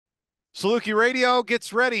Saluki Radio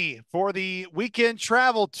gets ready for the weekend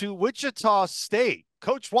travel to Wichita State.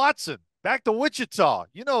 Coach Watson, back to Wichita.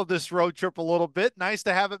 You know this road trip a little bit. Nice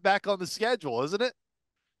to have it back on the schedule, isn't it?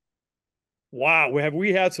 Wow,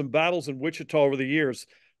 we had some battles in Wichita over the years.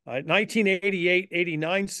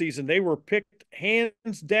 1988-89 season, they were picked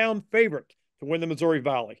hands down favorite to win the Missouri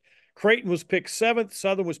Valley. Creighton was picked seventh.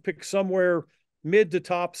 Southern was picked somewhere mid to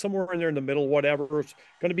top, somewhere in there in the middle, whatever. It's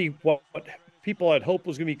going to be what people had hoped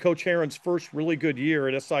was going to be Coach Herron's first really good year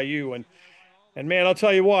at SIU. And man, I'll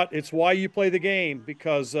tell you what, it's why you play the game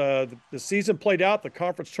because the season played out. The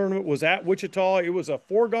conference tournament was at Wichita. It was a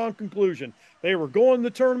foregone conclusion. They were going to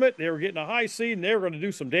the tournament. They were getting a high seed, and they were going to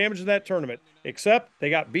do some damage in that tournament. Except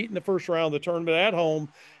they got beat in the first round of the tournament at home.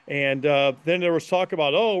 And then there was talk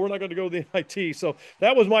about, oh, we're not going to go to the NIT. So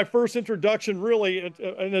that was my first introduction, really,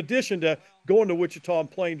 in addition to going to Wichita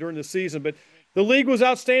and playing during the season. But the league was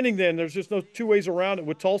outstanding then. There's just no two ways around it.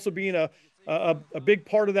 With Tulsa being a big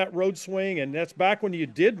part of that road swing, and that's back when you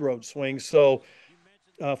did road swings. So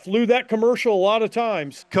flew that commercial a lot of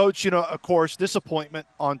times. Coach, of course, disappointment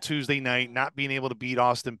on Tuesday night, not being able to beat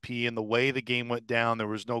Austin P and the way the game went down. There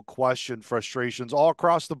was no question, frustrations all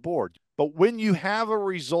across the board. But when you have a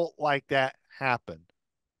result like that happen,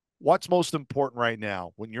 what's most important right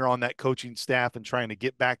now when you're on that coaching staff and trying to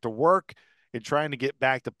get back to work and trying to get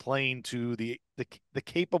back to playing to the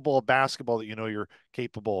capable of basketball that you know you're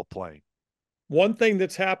capable of playing? One thing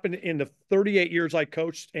that's happened in the 38 years I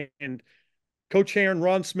coached, and Coach Herron,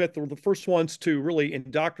 Ron Smith were the first ones to really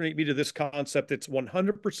indoctrinate me to this concept. It's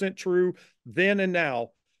 100% true then and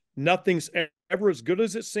now. Nothing's ever as good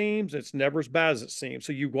as it seems. It's never as bad as it seems.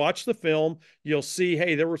 So you watch the film, you'll see,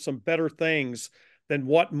 hey, there were some better things than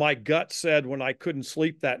what my gut said when I couldn't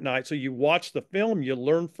sleep that night. So you watch the film, you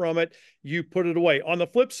learn from it, you put it away. On the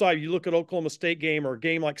flip side, you look at Oklahoma State game or a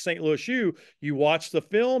game like St. Louis U, you watch the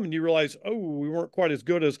film and you realize, oh, we weren't quite as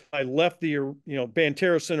good as I left the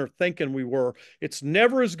Banterra Center thinking we were. It's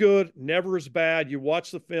never as good, never as bad. You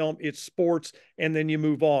watch the film, it's sports, and then you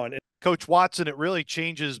move on. Coach Watson, it really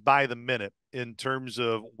changes by the minute in terms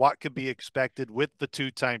of what could be expected with the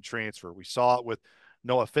two-time transfer. We saw it with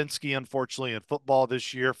Noah Finsky, unfortunately, in football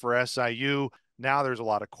this year for SIU. Now there's a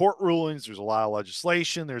lot of court rulings, there's a lot of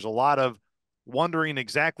legislation, there's a lot of wondering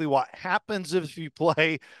exactly what happens if you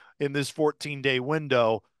play in this 14-day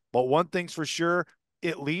window. But one thing's for sure,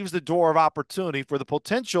 it leaves the door of opportunity for the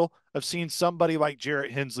potential of seeing somebody like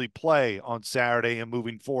Jarrett Hensley play on Saturday and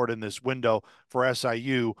moving forward in this window for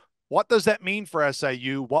SIU. What does that mean for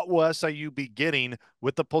SIU? What will SIU be getting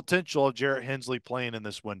with the potential of Jarrett Hensley playing in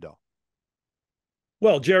this window?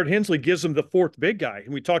 Well, Jared Hensley gives them the fourth big guy.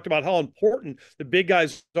 And we talked about how important the big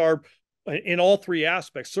guys are in all three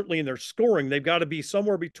aspects. Certainly in their scoring, they've got to be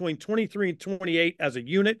somewhere between 23 and 28 as a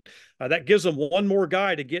unit. That gives them one more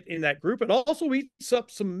guy to get in that group. It also eats up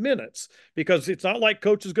some minutes because it's not like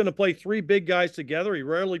coach is going to play three big guys together. He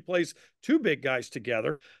rarely plays two big guys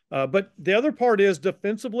together. But the other part is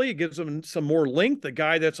defensively, it gives them some more length, a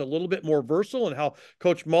guy that's a little bit more versatile and how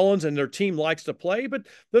Coach Mullins and their team likes to play. But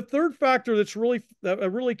the third factor that's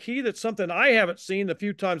really key, that's something I haven't seen the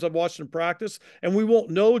few times I've watched them practice, and we won't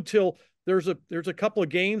know until there's a couple of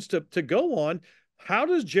games to go on. How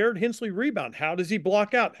does Jared Hensley rebound? How does he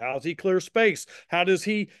block out? How does he clear space? How does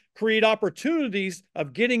he create opportunities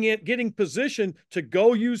of getting position to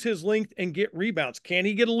go use his length and get rebounds? Can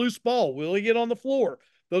he get a loose ball? Will he get on the floor?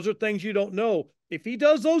 Those are things you don't know. If he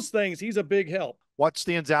does those things, he's a big help. What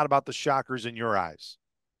stands out about the Shockers in your eyes?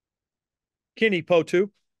 Kenny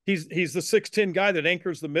Potu. He's the 6'10 guy that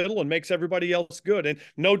anchors the middle and makes everybody else good. And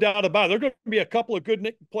no doubt about it, there are going to be a couple of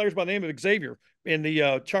good players by the name of Xavier in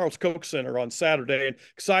the Charles Koch Center on Saturday. And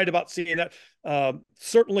excited about seeing that.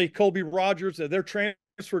 Certainly Colby Rogers, their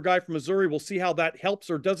transfer guy from Missouri. We'll see how that helps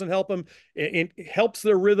or doesn't help them. It helps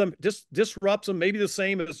their rhythm, disrupts them, maybe the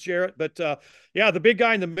same as Jarrett. But yeah, the big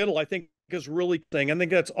guy in the middle, I think, is really thing. I think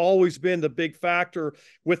that's always been the big factor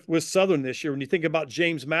with Southern this year. When you think about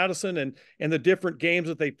James Madison and the different games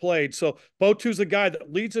that they played. So Botu's a guy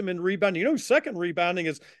that leads them in rebounding. You know, second rebounding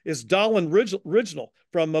is Dolan Original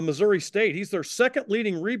from Missouri State. He's their second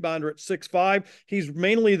leading rebounder at 6'5". He's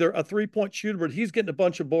mainly a three-point shooter, but he's getting a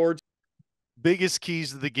bunch of boards. Biggest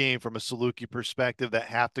keys to the game from a Saluki perspective that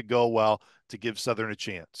have to go well to give Southern a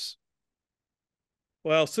chance.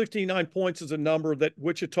 Well, 69 points is a number that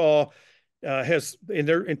Wichita has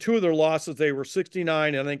in two of their losses. They were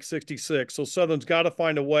 69 and I think 66. So Southern's got to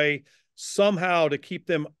find a way somehow to keep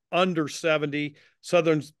them under 70.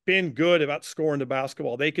 Southern's been good about scoring the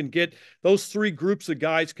basketball. They can get those three groups of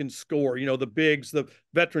guys can score, the bigs, the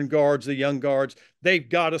veteran guards, the young guards. They've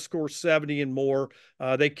got to score 70 and more.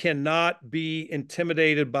 They cannot be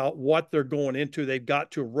intimidated about what they're going into. They've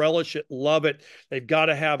got to relish it, love it. They've got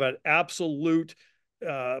to have an absolute,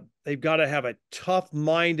 they've got to have a tough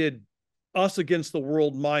minded, us against the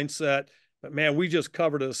world mindset. But man, we just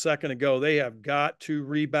covered it a second ago. They have got to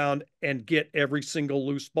rebound and get every single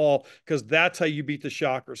loose ball because that's how you beat the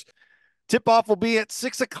Shockers. Tip off will be at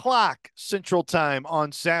 6 o'clock Central Time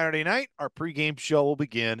on Saturday night. Our pregame show will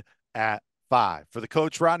begin at 5. For the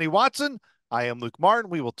coach, Rodney Watson, I am Luke Martin.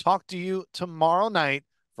 We will talk to you tomorrow night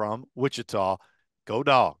from Wichita. Go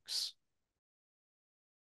Dogs.